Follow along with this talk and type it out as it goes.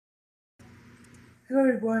Hello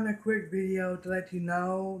everyone, a quick video to let you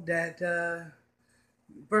know that,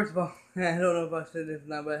 first of all, I don't know if I said this or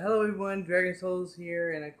not, but hello everyone, Dragon Souls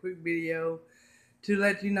here, and a quick video to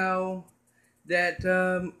let you know that,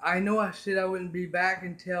 I know I said I wouldn't be back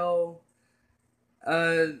until,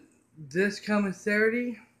 this coming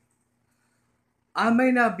Saturday. I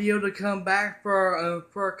may not be able to come back for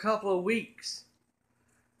a couple of weeks.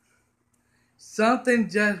 Something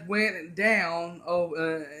just went down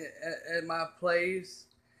at my place,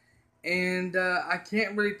 and I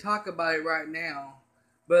can't really talk about it right now.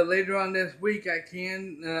 But later on this week, I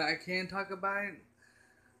can talk about it.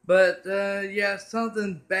 But yeah,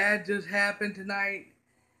 something bad just happened tonight,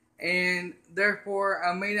 and therefore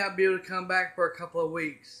I may not be able to come back for a couple of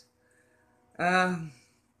weeks. Um,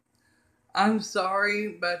 I'm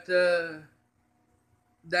sorry, but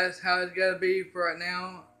that's how it's gotta be for right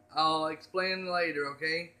now. I'll explain later,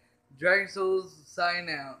 okay? Dragon Souls sign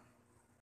out.